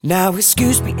Now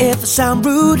excuse me if I sound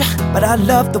rude, but I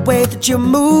love the way that you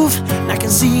move, and I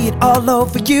can see it all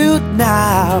over you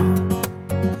now.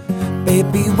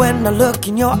 Baby, when I look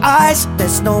in your eyes,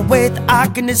 there's no way that I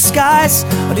can disguise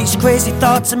all these crazy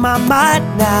thoughts in my mind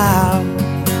now.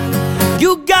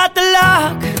 You got the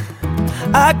lock,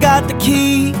 I got the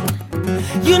key.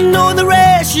 You know the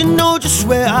rest, you know just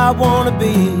where I wanna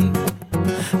be.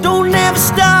 Don't ever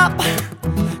stop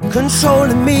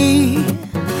controlling me.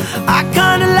 I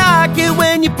kinda like it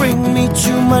when you bring me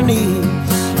to my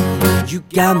knees. You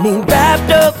got me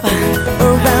wrapped up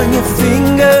around your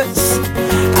fingers.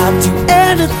 I'll do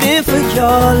anything for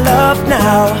your love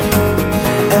now.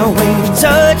 And when you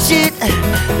touch it,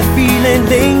 the feeling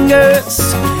lingers.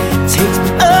 Takes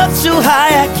me up so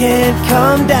high I can't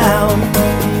come down.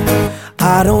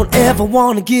 I don't ever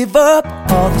wanna give up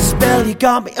all the spell you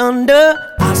got me under.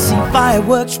 I see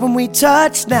fireworks when we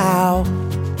touch now.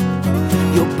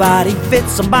 Your body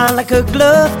fits on mine like a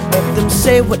glove. Let them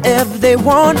say whatever they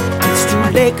want. It's too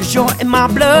late 'cause you're in my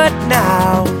blood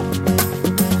now.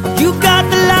 You got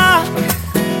the lock,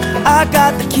 I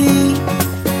got the key.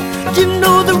 You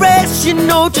know the rest, you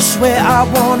know just where I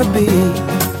wanna be.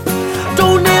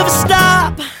 Don't ever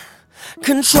stop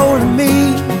controlling me.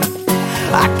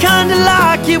 I kinda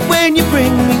like it when you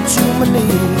bring me to my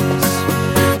knees.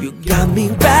 You got me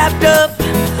wrapped up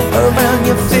around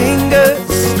your fingers.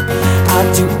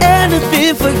 I'll do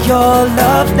anything for your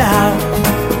love now.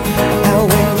 And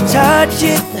when you touch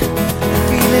it, the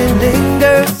feeling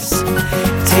lingers.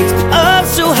 Takes me up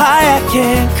so high I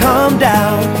can't come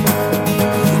down.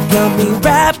 You got me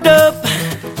wrapped up,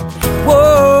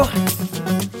 whoa.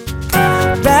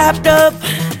 Wrapped up,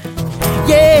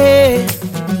 yeah.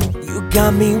 You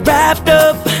got me wrapped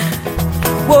up,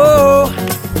 whoa.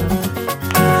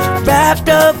 Wrapped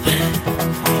up,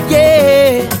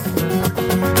 yeah.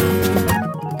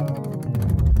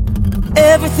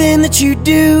 Everything that you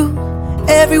do,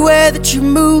 everywhere that you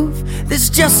move, there's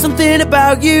just something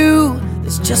about you.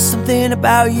 There's just something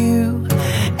about you.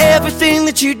 Everything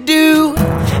that you do,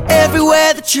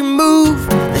 everywhere that you move,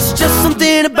 there's just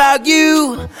something about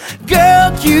you.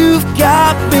 Girl, you've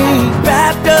got me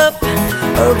wrapped up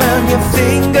around your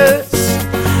fingers.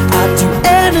 I'd do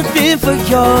anything for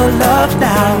your love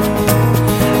now.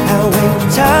 And when you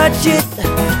touch it,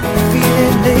 the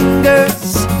feeling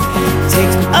lingers.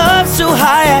 Takes me up so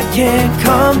high I can't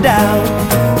come down.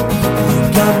 You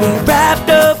got me wrapped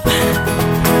up,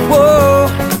 whoa.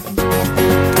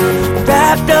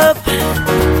 Wrapped up,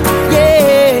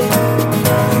 yeah.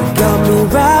 You got me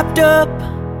wrapped up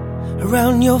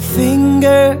around your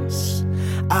fingers.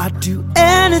 I'd do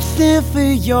anything for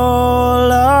your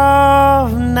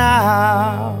love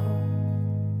now.